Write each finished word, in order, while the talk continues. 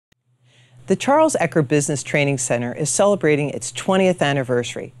The Charles Ecker Business Training Center is celebrating its 20th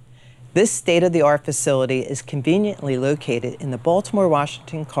anniversary. This state-of-the-art facility is conveniently located in the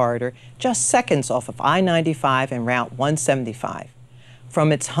Baltimore-Washington corridor, just seconds off of I-95 and Route 175.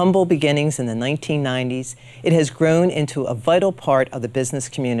 From its humble beginnings in the 1990s, it has grown into a vital part of the business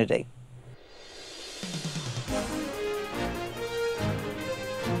community.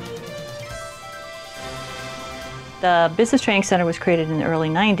 The Business Training Center was created in the early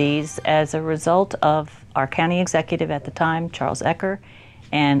 90s as a result of our county executive at the time, Charles Ecker,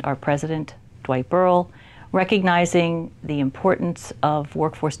 and our president, Dwight Burrell, recognizing the importance of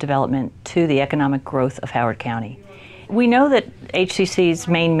workforce development to the economic growth of Howard County. We know that HCC's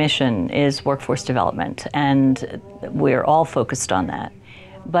main mission is workforce development, and we're all focused on that.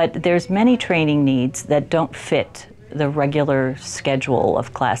 But there's many training needs that don't fit the regular schedule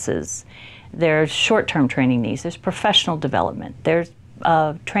of classes. There's short-term training needs, there's professional development, there's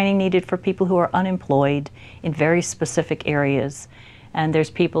training needed for people who are unemployed in very specific areas, and there's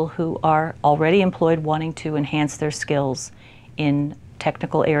people who are already employed wanting to enhance their skills in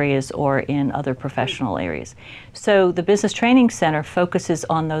technical areas or in other professional areas. So the Business Training Center focuses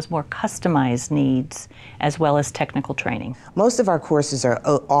on those more customized needs as well as technical training. Most of our courses are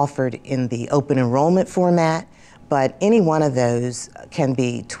offered in the open enrollment format, but any one of those can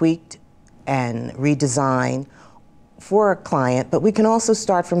be tweaked and redesign for a client, but we can also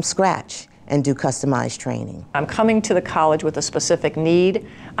start from scratch and do customized training. I'm coming to the college with a specific need.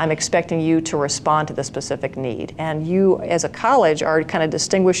 I'm expecting you to respond to the specific need. And you, as a college, are kind of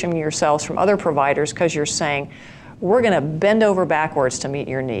distinguishing yourselves from other providers because you're saying, we're going to bend over backwards to meet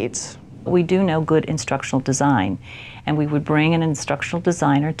your needs. We do know good instructional design, and we would bring an instructional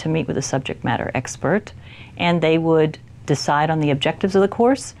designer to meet with a subject matter expert, and they would decide on the objectives of the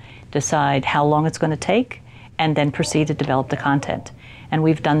course, decide how long it's going to take, and then proceed to develop the content. And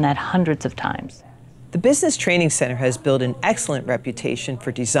we've done that hundreds of times. The Business Training Center has built an excellent reputation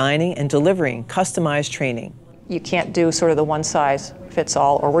for designing and delivering customized training. You can't do sort of the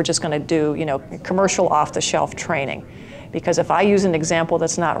one-size-fits-all, or we're just going to do, commercial off-the-shelf training. Because if I use an example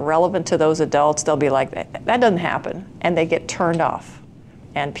that's not relevant to those adults, they'll be like, that doesn't happen, and they get turned off.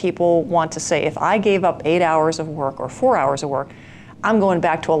 And people want to say, if I gave up 8 hours of work or 4 hours of work, I'm going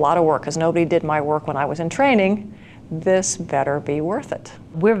back to a lot of work because nobody did my work when I was in training. This better be worth it.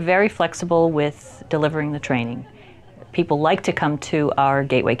 We're very flexible with delivering the training. People like to come to our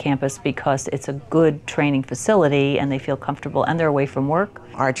Gateway campus because it's a good training facility and they feel comfortable and they're away from work.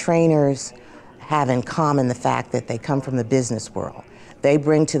 Our trainers have in common the fact that they come from the business world. They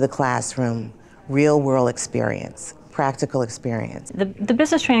bring to the classroom real-world experience, practical experience. The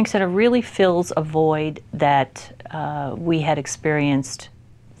Business Training Center really fills a void that we had experienced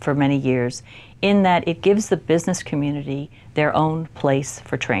for many years, in that it gives the business community their own place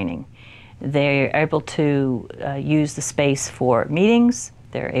for training. They're able to use the space for meetings,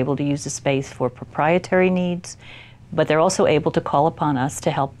 they're able to use the space for proprietary needs, but they're also able to call upon us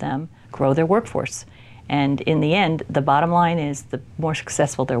to help them grow their workforce. And in the end, the bottom line is the more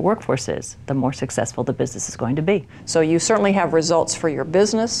successful their workforce is, the more successful the business is going to be. So you certainly have results for your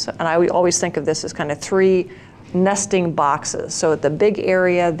business, and I always think of this as kind of 3 nesting boxes. So at the big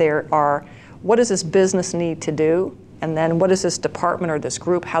area there are, what does this business need to do? And then what does this department or this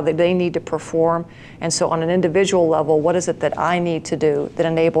group, how they need to perform? And so on an individual level, what is it that I need to do that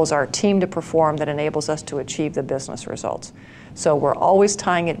enables our team to perform, that enables us to achieve the business results? So we're always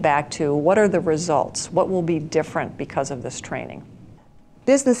tying it back to what are the results? What will be different because of this training?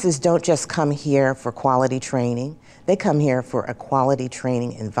 Businesses don't just come here for quality training, they come here for a quality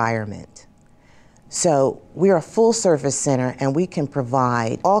training environment. So we're a full-service center and we can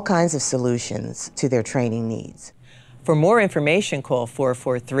provide all kinds of solutions to their training needs. For more information, call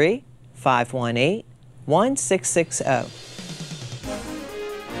 443-518-1660.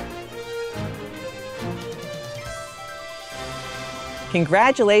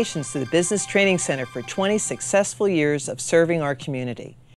 Congratulations to the Business Training Center for 20 successful years of serving our community.